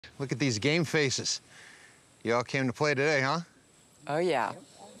Look at these game faces. You all came to play today, huh? Oh, yeah.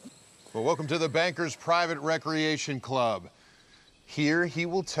 Well, welcome to the Banker's Private Recreation Club. Here, he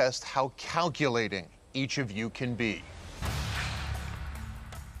will test how calculating each of you can be.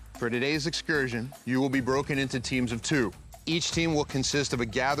 For today's excursion, you will be broken into teams of 2. Each team will consist of a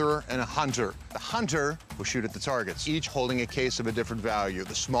gatherer and a hunter. The hunter will shoot at the targets, each holding a case of a different value.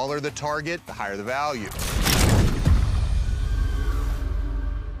 The smaller the target, the higher the value.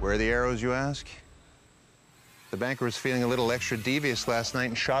 Where are the arrows, you ask? The banker was feeling a little extra devious last night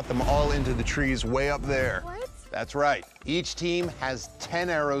and shot them all into the trees way up there. What? That's right. Each team has 10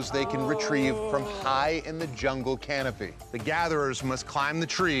 arrows they can retrieve from high in the jungle canopy. The gatherers must climb the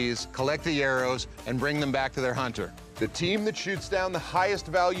trees, collect the arrows, and bring them back to their hunter. The team that shoots down the highest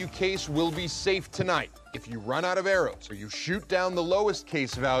value case will be safe tonight. If you run out of arrows or you shoot down the lowest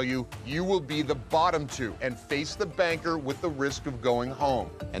case value, you will be the bottom 2 and face the banker with the risk of going home.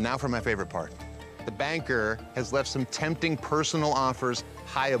 And now for my favorite part. The banker has left some tempting personal offers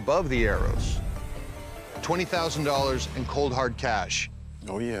high above the arrows. $20,000 in cold, hard cash.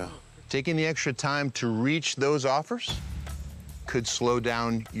 Oh, yeah. Taking the extra time to reach those offers could slow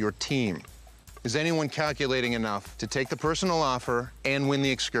down your team. Is anyone calculating enough to take the personal offer and win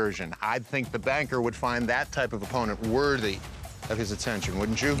the excursion? I'd think the banker would find that type of opponent worthy of his attention,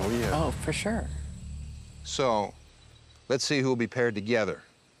 wouldn't you? Oh, yeah. Oh, for sure. So, let's see who will be paired together.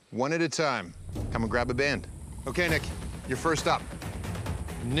 One at a time. Come and grab a band. Okay, Nick, you're first up.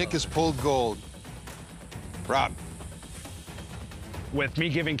 Nick has pulled gold. Rob. With me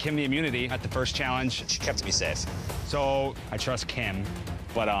giving Kim the immunity at the first challenge, She kept me safe. so I trust Kim,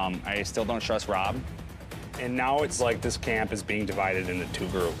 but I still don't trust Rob. And now it's like this camp is being divided into 2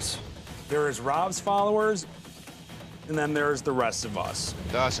 groups. There is Rob's followers, and then there's the rest of us.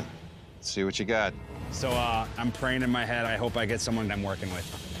 Dawson, let's see what you got. So I'm praying in my head, I hope I get someone I'm working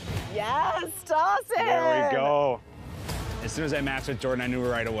with. Yes, Dawson! There we go. As soon as I matched with Jordan, I knew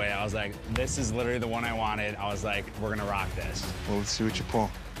right away. I was like, this is literally the one I wanted. I was like, we're gonna rock this. Well, let's see what you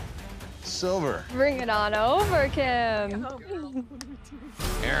pull. Silver. Bring it on over, Kim.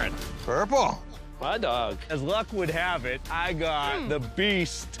 Aaron. Purple. My dog. As luck would have it, I got the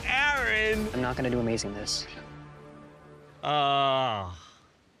beast, Aaron. I'm not gonna do amazing this. Oh,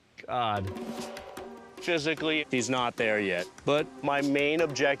 God. Physically, he's not there yet. But my main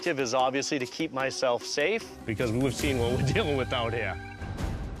objective is obviously to keep myself safe. Because we've seen what we're dealing with out here.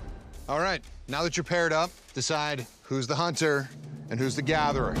 All right, now that you're paired up, decide who's the hunter and who's the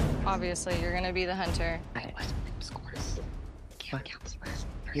gatherer. Obviously, you're gonna be the hunter.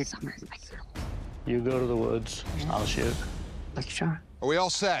 You go to the woods, I'll shoot. Sure. Are we all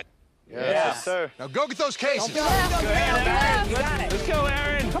set? Yes, sir. Now go get those cases. Go, Aaron. You got it. Let's go,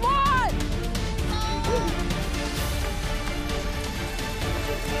 Aaron. Come on!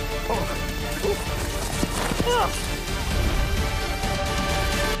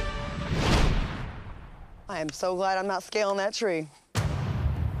 I am so glad I'm not scaling that tree.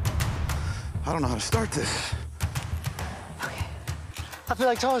 I don't know how to start this. Okay. I feel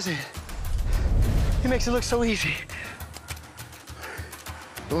like Tarzan. He makes it look so easy.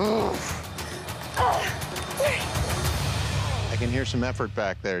 I can hear some effort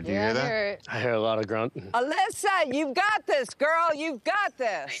back there. Do you hear that? I hear a lot of grunting. Alyssa, you've got this, girl. You've got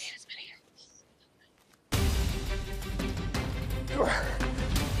this.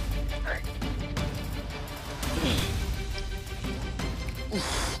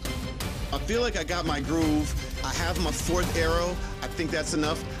 I feel like I got my groove. I have my 4th arrow. I think that's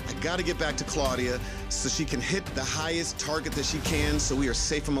enough. I gotta get back to Claudia so she can hit the highest target that she can so we are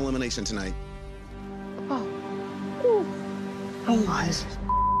safe from elimination tonight.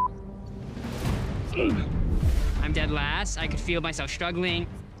 I'm dead last. I could feel myself struggling.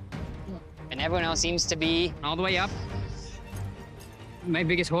 And everyone else seems to be all the way up. My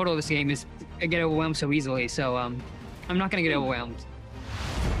biggest hurdle this game is I get overwhelmed so easily, so I'm not gonna get overwhelmed.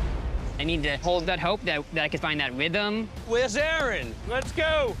 I need to hold that hope that I could find that rhythm. Where's Aaron? Let's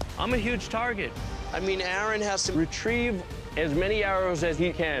go. I'm a huge target. I mean, Aaron has to retrieve as many arrows as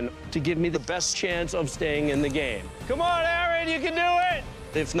he can to give me the best chance of staying in the game. Come on, Aaron, you can do it!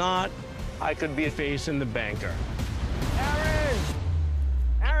 If not, I could be facing the banker. Aaron!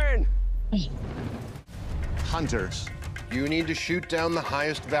 Aaron! Hunters, you need to shoot down the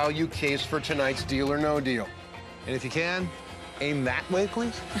highest value case for tonight's Deal or No Deal. And if you can, aim that way,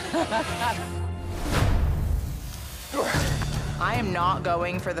 please. I am not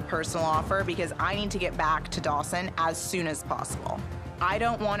going for the personal offer because I need to get back to Dawson as soon as possible. I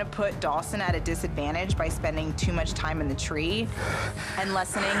don't want to put Dawson at a disadvantage by spending too much time in the tree and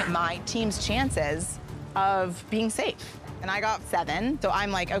lessening my team's chances of being safe. and I got 7. So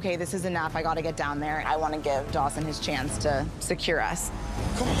I'm like, okay, this is enough. I got to get down there. I want to give Dawson his chance to secure us.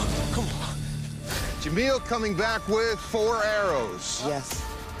 Come on, come on. Jamil coming back with 4 arrows. Yes.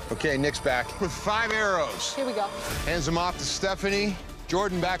 Okay, Nick's back with 5 arrows. Here we go. Hands them off to Stephanie.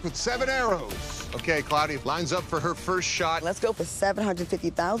 Jordan back with 7 arrows. Okay, Claudia lines up for her first shot. Let's go for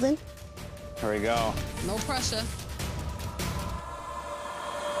 750,000. Here we go. No pressure.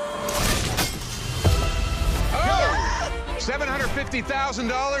 Oh!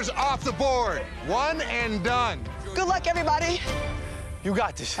 $750,000 off the board. One and done. Good luck, everybody. You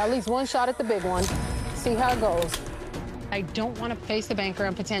got this. At least one shot at the big one. See how it goes. I don't want to face the banker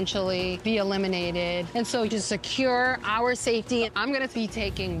and potentially be eliminated. And so to secure our safety, I'm going to be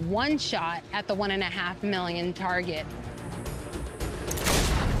taking one shot at the $1.5 million target.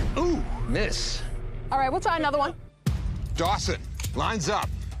 Ooh, miss. All right, we'll try another one. Dawson lines up.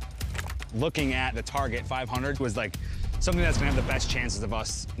 Looking at the target, 500, was like something that's gonna have the best chances of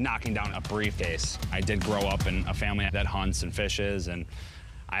us knocking down a briefcase. I did grow up in a family that hunts and fishes, and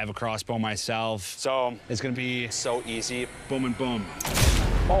I have a crossbow myself, so it's gonna be so easy. Boom and boom.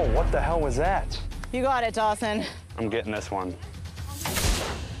 Oh, what the hell was that? You got it, Dawson. I'm getting this one.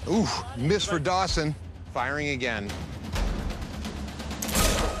 Ooh, miss for Dawson. Firing again.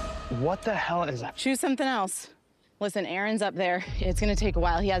 What the hell is that? Choose something else. Listen, Aaron's up there. It's gonna take a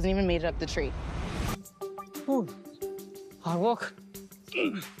while. He hasn't even made it up the tree. Ooh. Hard work.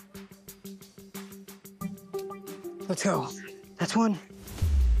 Let's go. That's one.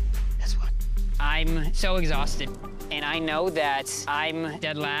 That's one. I'm so exhausted. And I know that I'm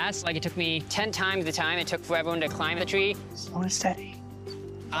dead last. Like, it took me 10 times the time it took for everyone to climb the tree. Slow and steady.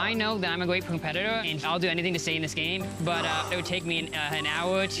 I know that I'm a great competitor, and I'll do anything to stay in this game, but it would take me an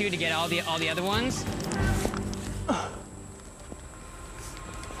hour or 2 to get all the other ones.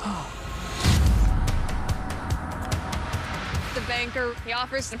 The banker, he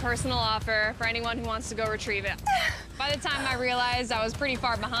offers a personal offer for anyone who wants to go retrieve it. By the time I realized I was pretty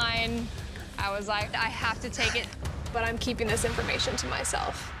far behind, I was like, I have to take it, but I'm keeping this information to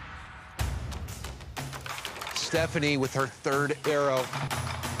myself. Stephanie with her 3rd arrow.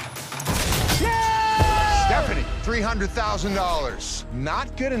 Yeah! Stephanie, $300,000.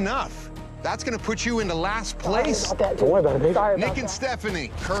 Not good enough. That's gonna put you into last place. Don't worry about it, babe. Nick and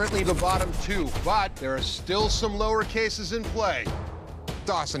Stephanie, currently the bottom 2, but there are still some lower cases in play.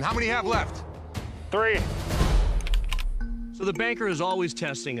 Dawson, how many you have left? 3. So the banker is always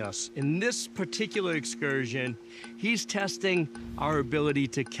testing us. In this particular excursion, he's testing our ability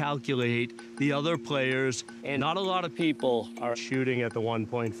to calculate the other players, and not a lot of people are shooting at the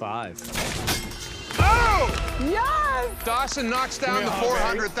 1.5. Oh! Yes! Dawson knocks down the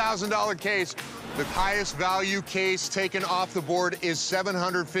 $400,000 case. The highest value case taken off the board is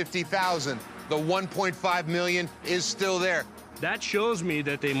 $750,000. The $1.5 million is still there. That shows me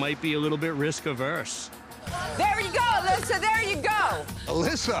that they might be a little bit risk averse. There you go, Alyssa. There you go.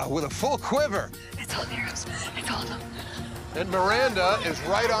 Alyssa with a full quiver. I told the arrows. I told them. And Miranda is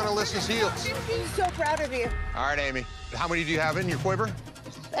right on Alyssa's heels. I'm so proud of you. All right, Amy. How many do you have in your quiver?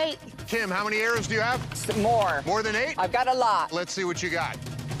 8. Kim, how many arrows do you have? More. More than 8? I've got a lot. Let's see what you got.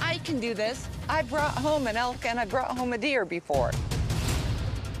 I can do this. I brought home an elk and I brought home a deer before.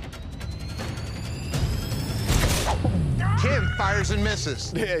 Kim fires and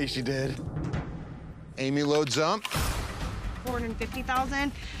misses. Yeah, she did. Amy loads up.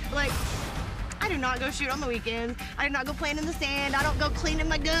 450,000. Like, I do not go shoot on the weekends. I do not go playing in the sand. I don't go cleaning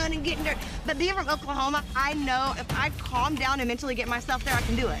my gun and getting dirt. But being from Oklahoma, I know if I calm down and mentally get myself there, I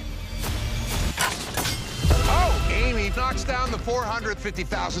can do it. Oh, Amy knocks down the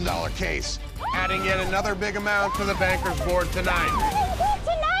 $450,000 case, adding yet another big amount to the banker's board tonight.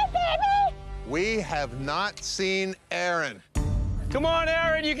 Tonight, baby! We have not seen Aaron. Come on,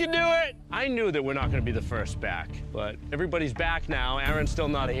 Aaron, you can do it! I knew that we're not gonna be the first back, but everybody's back now. Aaron's still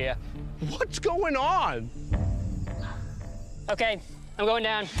not here. What's going on? Okay, I'm going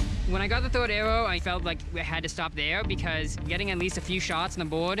down. When I got the 3rd arrow, I felt like I had to stop there because getting at least a few shots on the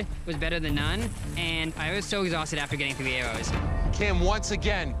board was better than none, and I was so exhausted after getting through the arrows. Kim, once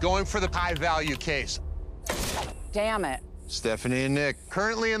again, going for the high-value case. Damn it. Stephanie and Nick,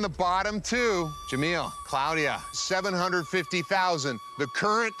 currently in the bottom 2. Jamil, Claudia, $750,000, the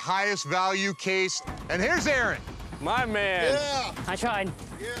current highest value case. And here's Aaron. My man. Yeah. I tried.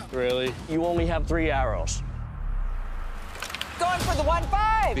 Yeah. Really? You only have 3 arrows. Going for the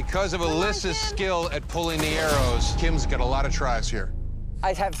 1.5. Because of Alyssa's skill at pulling the arrows, Kim's got a lot of tries here.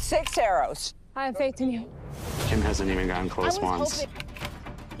 I have 6 arrows. I have faith in you. Kim hasn't even gotten close once.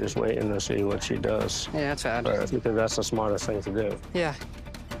 Just waiting to see what she does. Yeah, that's bad. Because that's the smartest thing to do. Yeah.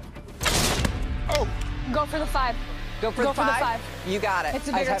 Oh! Go for the 5. Go for Go the for the five? 5. You got it. It's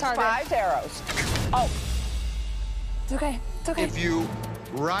a I bigger have target. 5 arrows. Oh. It's okay. It's okay. If you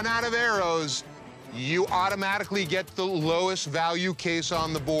run out of arrows, you automatically get the lowest value case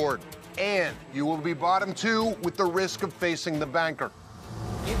on the board. And you will be bottom 2 with the risk of facing the banker.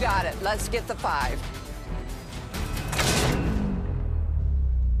 You got it. Let's get the 5.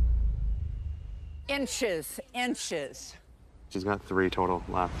 Inches, inches. She's got 3 total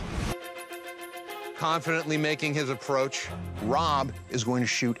left. Confidently making his approach, Rob is going to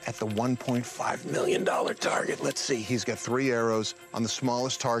shoot at the $1.5 million target. Let's see, he's got 3 arrows on the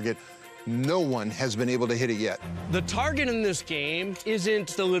smallest target. No one has been able to hit it yet. The target in this game isn't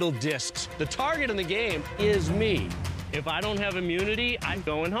the little discs. The target in the game is me. If I don't have immunity, I'm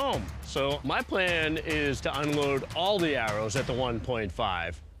going home. So my plan is to unload all the arrows at the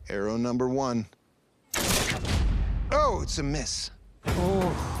 1.5. Arrow number 1. Oh, it's a miss.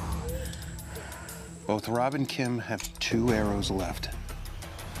 Oh. Both Rob and Kim have 2 arrows left.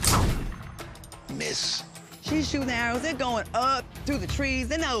 Miss. She's shooting arrows. They're going up through the trees.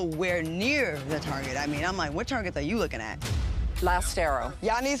 They're nowhere near the target. I mean, I'm like, what targets are you looking at? Last arrow.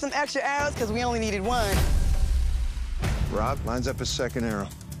 Y'all need some extra arrows because we only needed 1. Rob lines up his second arrow.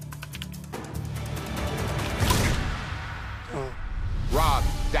 Rob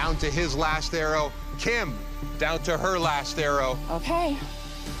down to his last arrow. Kim down to her last arrow. Okay.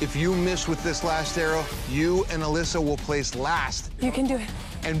 If you miss with this last arrow, you and Alyssa will place last. You can do it.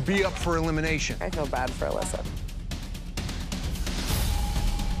 And be up for elimination. I feel bad for Alyssa.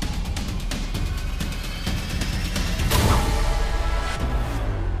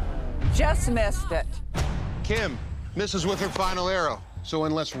 Just missed it. Kim misses with her final arrow. So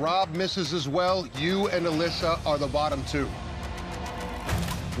unless Rob misses as well, you and Alyssa are the bottom 2.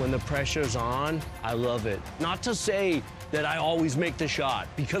 When the pressure's on, I love it. Not to say that I always make the shot,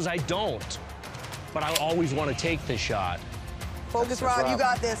 because I don't. But I always want to take the shot. Focus, Rob. You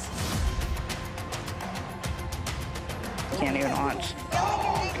got this. Can't even launch.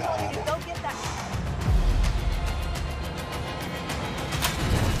 Oh, God. Go get that.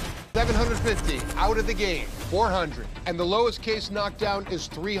 750 out of the game, 400. And the lowest case knockdown is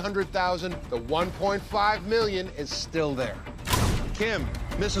 300,000. The 1.5 million is still there. Kim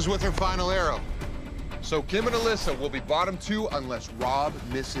misses with her final arrow. So Kim and Alyssa will be bottom 2 unless Rob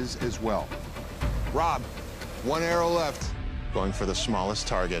misses as well. Rob, 1 arrow left, going for the smallest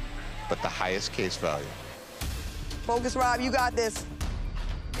target, but the highest case value. Focus, Rob. You got this.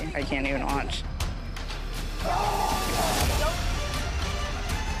 I can't even launch.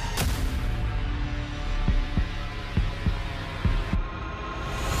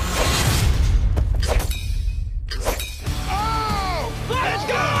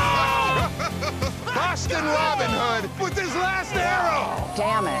 Boston Robin Hood with his last arrow.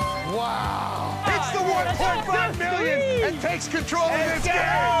 Damn it. Wow. It's the 1.5 million and takes control of this game.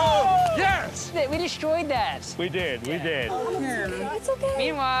 Yes. We destroyed that. We did. It's okay. Me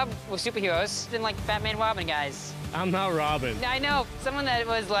and Rob were superheroes. Didn't like Batman Robin guys. I'm not Robin. I know. Someone that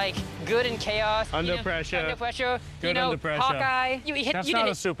was like good in chaos. Under pressure. Under pressure. Good under pressure. Hawkeye. That's not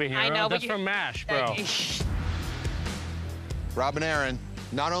a superhero. I know, that's but from MASH, bro. Rob and Aaron,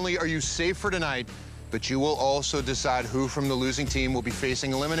 not only are you safe for tonight, but you will also decide who from the losing team will be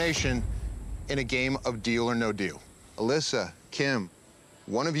facing elimination in a game of Deal or No Deal. Alyssa, Kim,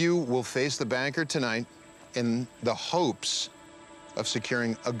 one of you will face the banker tonight in the hopes of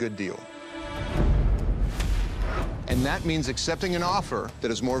securing a good deal. And that means accepting an offer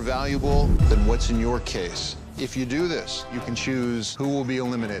that is more valuable than what's in your case. If you do this, you can choose who will be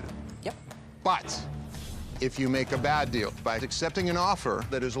eliminated. Yep. But if you make a bad deal by accepting an offer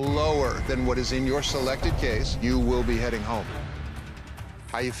that is lower than what is in your selected case, you will be heading home.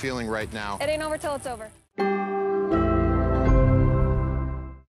 How are you feeling right now? It ain't over till it's over.